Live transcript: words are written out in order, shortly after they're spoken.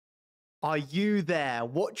Are you there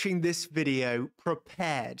watching this video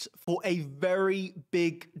prepared for a very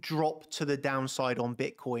big drop to the downside on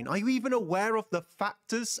Bitcoin? Are you even aware of the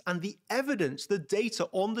factors and the evidence, the data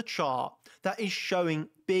on the chart that is showing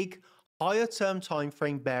big higher term time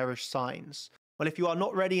frame bearish signs? Well, if you are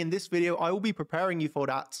not ready in this video, I will be preparing you for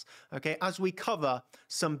that, okay, as we cover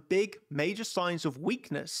some big major signs of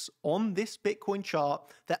weakness on this Bitcoin chart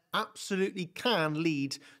that absolutely can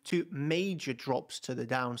lead to major drops to the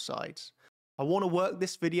downside. I want to work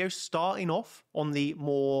this video starting off on the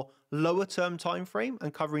more lower term time frame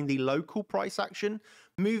and covering the local price action,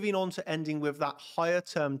 moving on to ending with that higher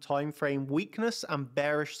term time frame weakness and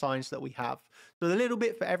bearish signs that we have. So a little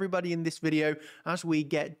bit for everybody in this video as we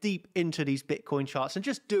get deep into these Bitcoin charts and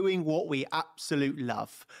just doing what we absolutely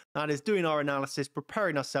love. That is doing our analysis,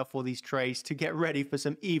 preparing ourselves for these trades to get ready for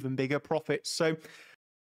some even bigger profits. So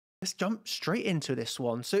let's jump straight into this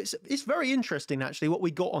one. So it's very interesting, actually, what we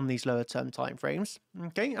got on these lower term timeframes.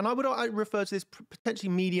 Okay, and I refer to this potentially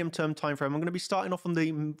medium term time frame. I'm going to be starting off on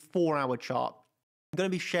the 4-hour chart. I'm going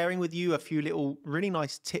to be sharing with you a few little really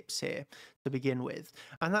nice tips here to begin with,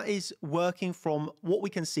 and that is working from what we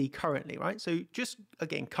can see currently, right? So just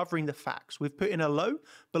again covering the facts. We've put in a low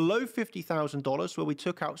below $50,000 where we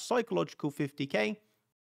took out psychological 50k.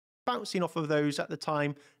 Bouncing off of those at the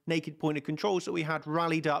time, naked pointed controls that we had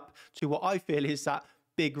rallied up to what I feel is that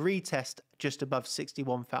big retest just above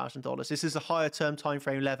 $61,000. This is a higher term time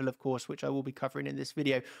frame level, of course, which I will be covering in this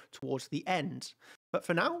video towards the end. But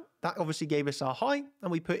for now, that obviously gave us our high,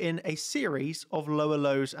 and we put in a series of lower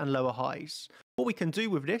lows and lower highs. What we can do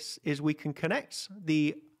with this is we can connect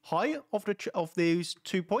the high of those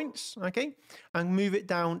 2 points, okay, and move it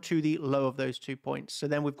down to the low of those 2 points. So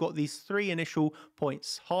then we've got these three initial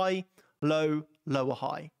points: high, low, lower,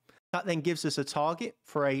 high. That then gives us a target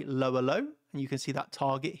for a lower low, and you can see that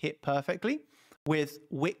target hit perfectly with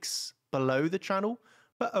wicks below the channel,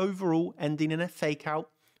 but overall ending in a fake out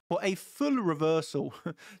for a full reversal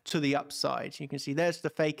to the upside. You can see there's the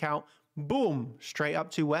fake out, boom, straight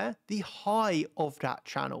up to where? The high of that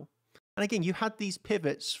channel. And again, you had these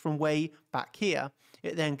pivots from way back here.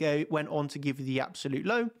 It then went on to give you the absolute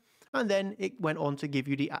low, and then it went on to give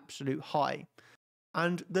you the absolute high.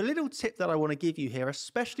 And the little tip that I want to give you here,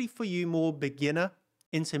 especially for you more beginner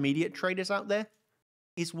intermediate traders out there,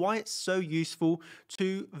 is why it's so useful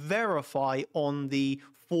to verify on the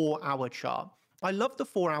 4-hour chart. I love the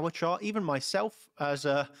 4-hour chart, even myself as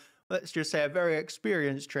a, let's just say, a very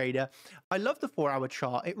experienced trader. I love the 4-hour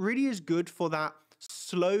chart. It really is good for that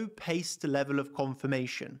slow-paced level of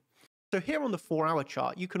confirmation. So here on the 4-hour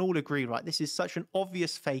chart, you can all agree, right, this is such an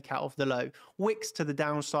obvious fake out of the low. Wicks to the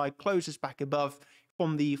downside, closes back above.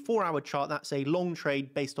 From the 4-hour chart, that's a long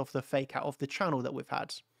trade based off the fake out of the channel that we've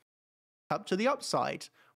had. Up to the upside,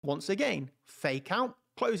 once again, fake out,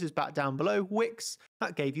 closes back down below, wicks.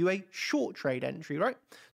 That gave you a short trade entry, right?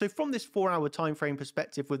 So from this 4-hour time frame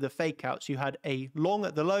perspective with the fake outs, you had a long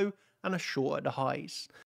at the low and a short at the highs.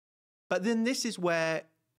 But then this is where,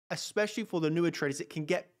 especially for the newer traders, it can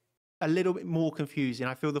get a little bit more confusing.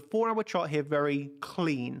 I feel the 4-hour chart here very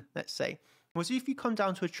clean, let's say. Well, so if you come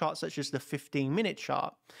down to a chart such as the 15-minute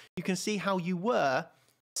chart, you can see how you were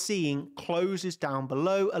seeing closes down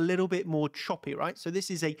below a little bit more choppy, right? So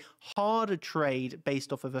this is a harder trade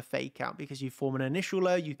based off of a fake out because you form an initial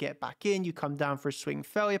low, you get back in, you come down for a swing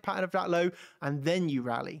failure pattern of that low, and then you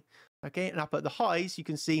rally. Okay, and up at the highs, you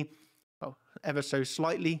can see, well, ever so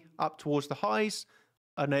slightly up towards the highs,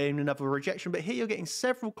 and then another rejection, but here you're getting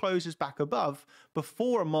several closes back above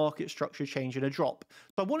before a market structure change and a drop.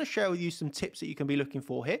 So I want to share with you some tips that you can be looking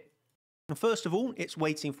for here. And first of all, it's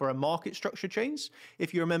waiting for a market structure change.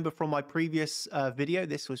 If you remember from my previous video,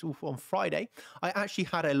 this was on Friday, I actually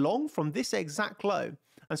had a long from this exact low.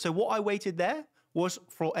 And so what I waited there was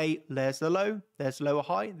for a, there's the low, there's the lower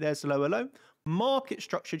high, there's the lower low. Market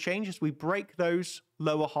structure change as we break those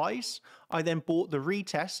lower highs. I then bought the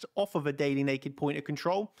retest off of a daily naked point of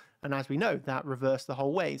control, and as we know, that reversed the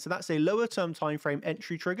whole way. So that's a lower term time frame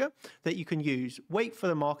entry trigger that you can use. Wait for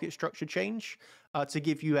the market structure change to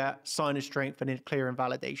give you a sign of strength and a clear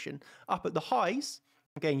invalidation. Up at the highs,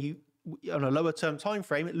 again, you on a lower term time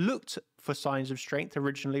frame, it looked for signs of strength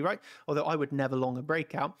originally, right? Although I would never long a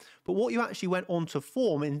breakout. But what you actually went on to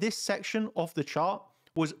form in this section of the chart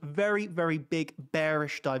was very, very big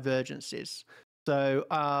bearish divergences. So,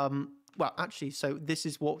 well, actually, so this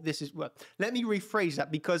is what, well, let me rephrase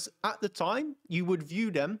that, because at the time you would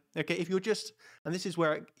view them, okay, if you're just, and this is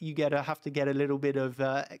where you have to get a little bit of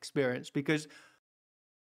experience, because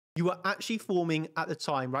you were actually forming at the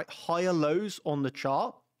time, right, higher lows on the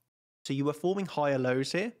chart. So you were forming higher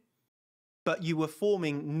lows here. but you were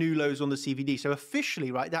forming new lows on the CVD. So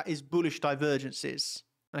officially, right, that is bullish divergences.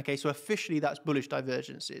 Okay, so officially that's bullish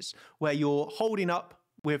divergences where you're holding up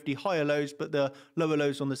with the higher lows, but the lower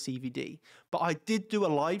lows on the CVD. But I did do a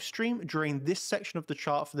live stream during this section of the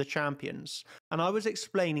chart for the champions. And I was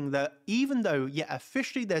explaining that even though, yeah,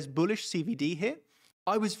 officially there's bullish CVD here,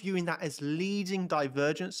 I was viewing that as leading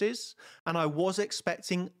divergences, and I was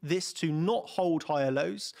expecting this to not hold higher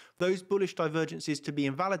lows, those bullish divergences to be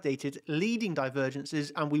invalidated, leading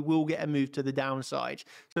divergences, and we will get a move to the downside.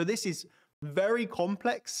 So this is very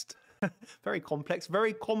complex, very complex,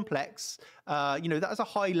 very complex. That's a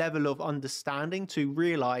high level of understanding to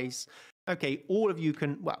realize, okay, all of you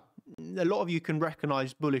can, well, a lot of you can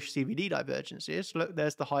recognize bullish CVD divergences. Look,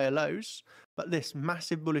 there's the higher lows, but this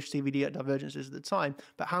massive bullish CVD divergences at the time.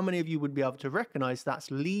 But how many of you would be able to recognize that's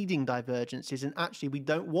leading divergences? And actually, we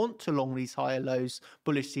don't want to long these higher lows,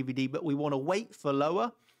 bullish CVD, but we want to wait for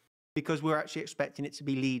lower because we're actually expecting it to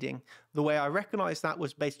be leading. The way I recognized that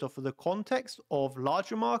was based off of the context of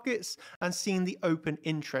larger markets and seeing the open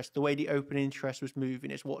interest. The way the open interest was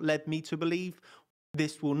moving is what led me to believe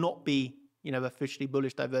this will not be officially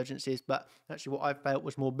bullish divergences, but actually what I felt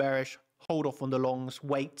was more bearish. Hold off on the longs,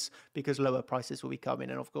 wait, because lower prices will be coming.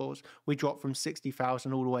 And of course, we dropped from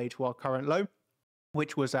 60,000 all the way to our current low,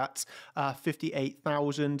 which was at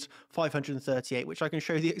 58,538, which I can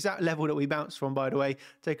show you the exact level that we bounced from, by the way.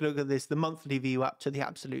 Take a look at this, the monthly view up to the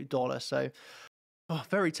absolute dollar. So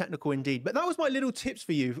very technical indeed. But that was my little tips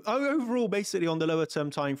for you. Overall, basically on the lower term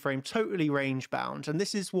time frame, totally range bound. And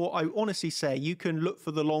this is what I honestly say. You can look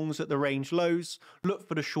for the longs at the range lows, look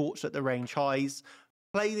for the shorts at the range highs.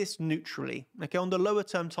 Play this neutrally. Okay, on the lower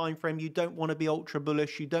term time frame, you don't want to be ultra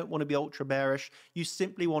bullish, you don't want to be ultra bearish. You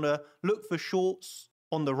simply want to look for shorts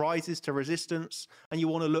on the rises to resistance, and you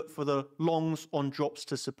want to look for the longs on drops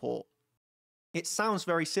to support. It sounds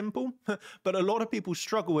very simple, but a lot of people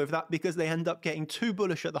struggle with that because they end up getting too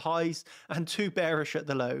bullish at the highs and too bearish at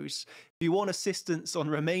the lows. If you want assistance on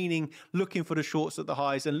remaining looking for the shorts at the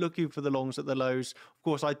highs and looking for the longs at the lows, of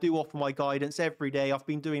course, I do offer my guidance every day. I've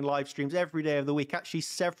been doing live streams every day of the week, actually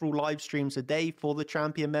several live streams a day for the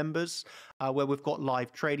champion members, where we've got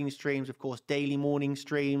live trading streams, of course, daily morning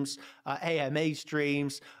streams, AMA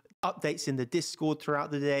streams, updates in the Discord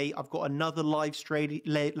throughout the day. I've got another live trading.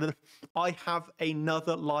 I have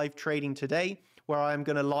another live trading today where I am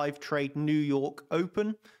going to live trade New York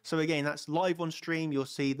Open. So again, that's live on stream. You'll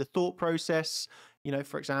see the thought process,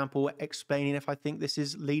 for example, explaining if I think this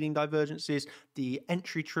is leading divergences, the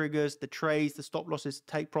entry triggers, the trades, the stop losses,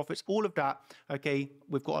 take profits, all of that. Okay,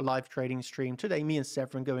 we've got a live trading stream today, me and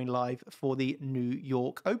Severin going live for the New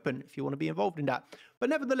York Open, if you want to be involved in that. But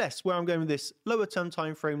nevertheless, where I'm going with this lower term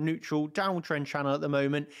time frame, neutral, downward trend channel at the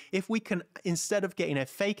moment, if we can, instead of getting a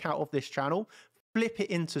fake out of this channel, flip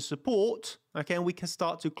it into support, okay, and we can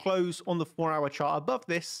start to close on the 4-hour chart above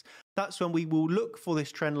this, that's when we will look for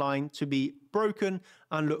this trend line to be broken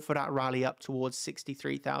and look for that rally up towards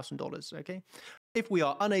 $63,000, okay? If we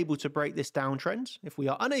are unable to break this downtrend, if we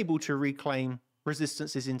are unable to reclaim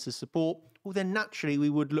resistances into support, well, then naturally we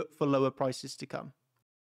would look for lower prices to come.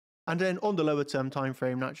 And then on the lower term time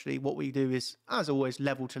frame, naturally, what we do is, as always,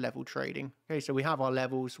 level to level trading. Okay, so we have our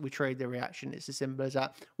levels, we trade the reaction. It's as simple as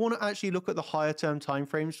that. I want to actually look at the higher term time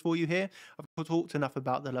frames for you here. I've talked enough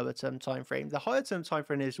about the lower term time frame. The higher term time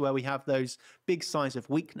frame is where we have those big signs of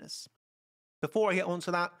weakness. Before I get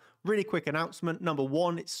onto that, really quick announcement. Number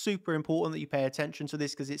one, it's super important that you pay attention to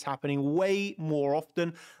this because it's happening way more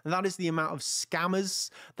often. And that is the amount of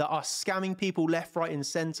scammers that are scamming people left, right, and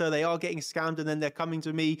center. They are getting scammed and then they're coming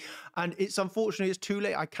to me. And it's unfortunately, it's too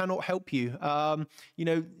late. I cannot help you.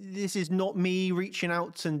 This is not me reaching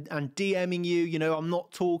out and DMing you. I'm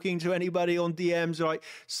not talking to anybody on DMs, right?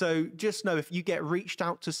 So just know if you get reached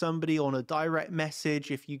out to somebody on a direct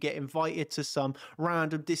message, if you get invited to some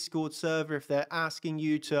random Discord server, if they're asking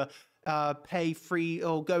you to pay free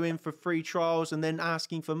or go in for free trials and then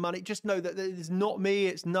asking for money, just know that it's not me.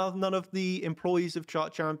 It's none of the employees of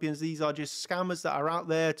Chart Champions. These are just scammers that are out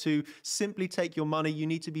there to simply take your money. You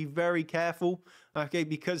need to be very careful, okay,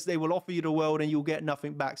 because they will offer you the world and you'll get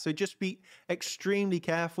nothing back. So just be extremely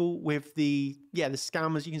careful with the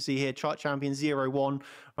scammers. You can see here, Chart Champion 01,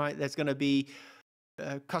 right? There's going to be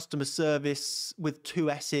customer service with 2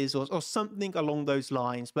 S's or something along those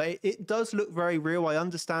lines. But it does look very real. I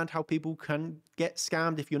understand how people can get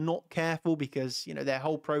scammed if you're not careful because, their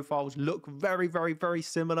whole profiles look very, very, very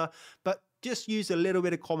similar. But just use a little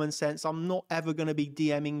bit of common sense. I'm not ever going to be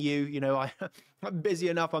DMing you. I'm busy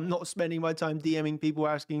enough. I'm not spending my time DMing people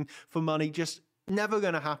asking for money. Just never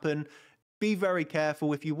going to happen. be very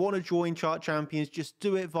careful. If you want to join Chart Champions, just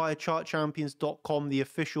do it via chartchampions.com, the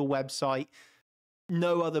official website.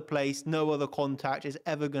 No other place, no other contact is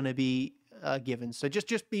ever going to be given. So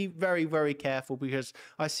just be very, very careful, because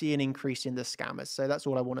I see an increase in the scammers. So that's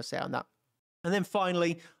all I want to say on that. And then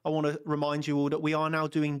finally, I want to remind you all that we are now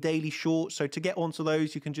doing daily shorts. So to get onto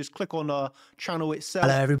those, you can just click on our channel itself.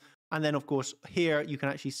 Hello, everybody. And then, of course, here you can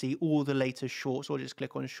actually see all the latest shorts, or just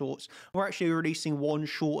click on shorts. We're actually releasing 1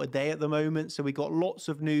 short a day at the moment. So we got lots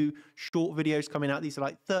of new short videos coming out. These are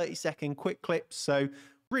like 30-second quick clips. So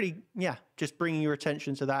really, yeah, just bringing your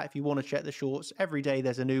attention to that. If you want to check the shorts, every day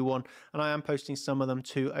there's a new one, and I am posting some of them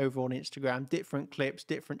too over on Instagram, different clips,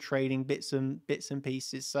 different trading bits and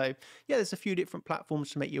pieces. So yeah, there's a few different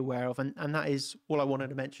platforms to make you aware of, and that is all I wanted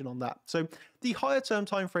to mention on that. So the higher term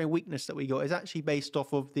time frame weakness that we got is actually based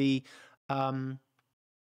off of the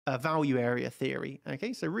value area theory.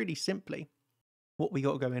 Okay, so really simply, what we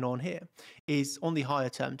got going on here is on the higher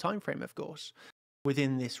term time frame, of course,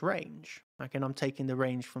 within this range. Again, I'm taking the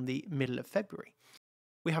range from the middle of February.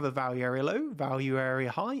 We have a value area low, value area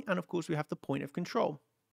high, and of course we have the point of control.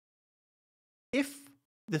 If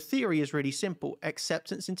the theory is really simple,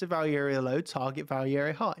 acceptance into value area low, target value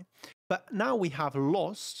area high. But now we have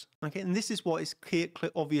lost, okay, and this is what is clear,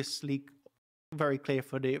 obviously very clear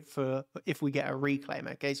for if we get a reclaim,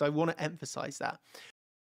 okay? So I want to emphasize that.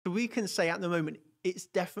 So we can say at the moment, it's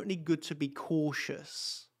definitely good to be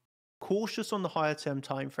cautious on the higher term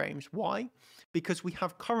timeframes. Why? Because we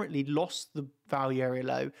have currently lost the value area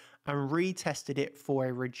low and retested it for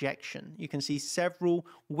a rejection. You can see several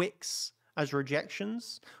wicks as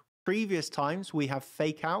rejections. Previous times we have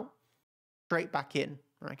fake out, straight back in,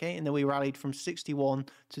 okay, and then we rallied from $61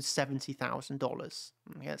 to $70,000.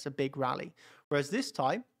 Okay, that's a big rally. Whereas this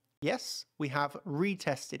time, yes, we have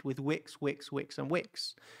retested with wicks, and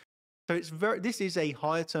wicks. So this is a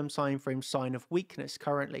higher term time frame sign of weakness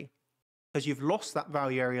currently, because you've lost that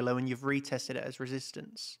value area low and you've retested it as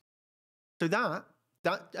resistance. So that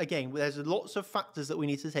again, there's lots of factors that we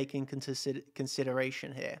need to take in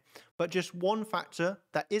consideration here. But just one factor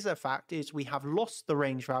that is a fact is we have lost the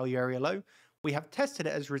range value area low, we have tested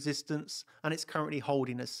it as resistance, and it's currently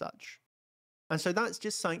holding as such. And so that's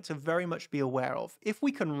just something to very much be aware of. If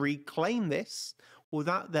we can reclaim this, well,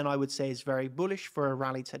 that then I would say is very bullish for a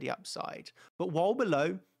rally to the upside. But while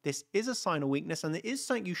below, this is a sign of weakness, and it is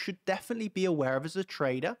something you should definitely be aware of as a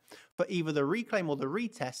trader for either the reclaim or the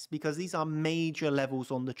retest, because these are major levels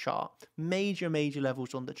on the chart, major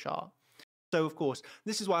levels on the chart. So of course,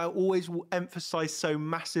 this is why I always will emphasize so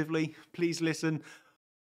massively, please listen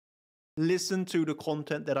to the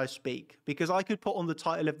content that I speak, because I could put on the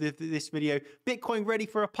title of this video, Bitcoin ready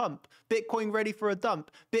for a pump, Bitcoin ready for a dump,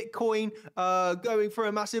 Bitcoin going for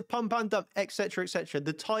a massive pump and dump, etc., etc.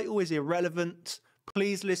 The title is irrelevant.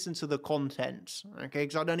 Please listen to the content, okay?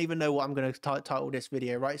 Because I don't even know what I'm going to title this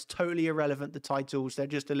video, right? It's totally irrelevant, the titles. They're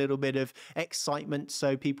just a little bit of excitement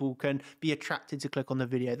so people can be attracted to click on the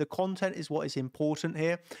video. The content is what is important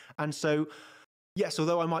here. And so, yes,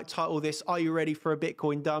 although I might title this, Are You Ready for a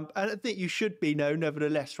Bitcoin Dump? And I think you should be,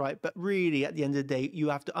 nevertheless, right? But really, at the end of the day, you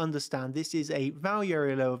have to understand this is a value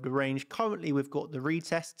area low of the range. Currently, we've got the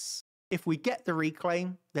retests. If we get the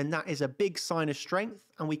reclaim, then that is a big sign of strength,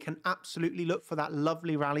 and we can absolutely look for that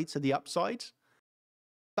lovely rally to the upside.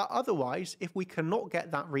 But otherwise, if we cannot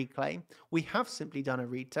get that reclaim, we have simply done a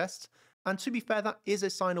retest. And to be fair, that is a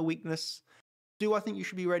sign of weakness. Do I think you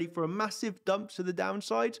should be ready for a massive dump to the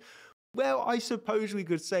downside? Well, I suppose we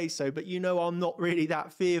could say so, but I'm not really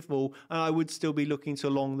that fearful, and I would still be looking to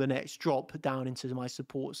long the next drop down into my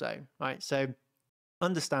support zone, right? So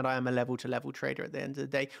understand I am a level-to-level trader at the end of the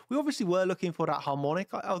day. We obviously were looking for that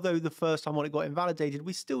harmonic. Although the first harmonic got invalidated,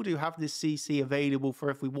 we still do have this CC available for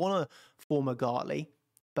if we want to form a Gartley.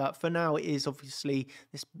 But for now, it is obviously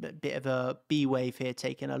this bit of a B wave here,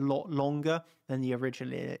 taking a lot longer than the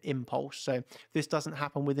original impulse. So if this doesn't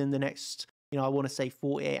happen within the next, I want to say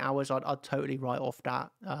 48 hours, I'd totally write off that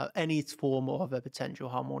any form of a potential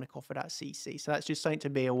harmonic off of that CC. So that's just something to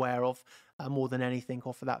be aware of more than anything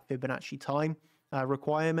off of that Fibonacci time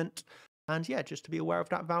requirement. And yeah, just to be aware of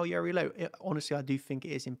that value area low. Honestly, I do think it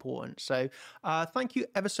is important. So thank you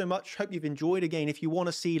ever so much. Hope you've enjoyed. Again, if you want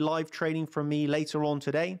to see live trading from me later on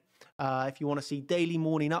today, if you want to see daily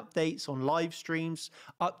morning updates on live streams,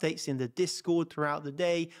 updates in the Discord throughout the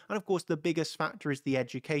day, and of course the biggest factor is the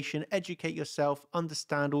education. Educate yourself,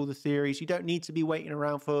 understand all the theories. You don't need to be waiting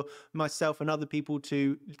around for myself and other people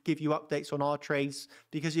to give you updates on our trades,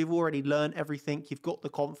 because you've already learned everything. You've got the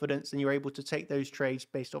confidence and you're able to take those trades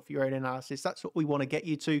based off your own analysis. That's what we want to get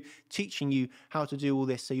you to, teaching you how to do all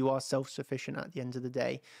this so you are self-sufficient at the end of the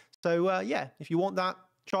day. So yeah, if you want that,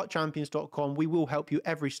 chartchampions.com. We will help you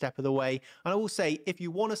every step of the way. And I will say, if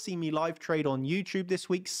you want to see me live trade on YouTube this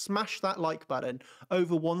week, smash that like button.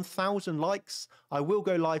 Over 1,000 likes. I will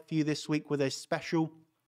go live for you this week with a special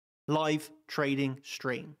live trading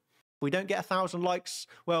stream. If we don't get 1,000 likes,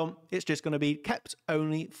 well, it's just going to be kept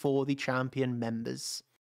only for the champion members.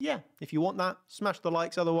 Yeah, if you want that, smash the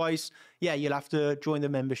likes. Otherwise, yeah, you'll have to join the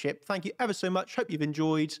membership. Thank you ever so much. Hope you've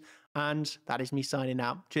enjoyed. And that is me signing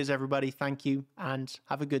out. Cheers, everybody. Thank you and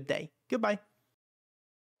have a good day. Goodbye.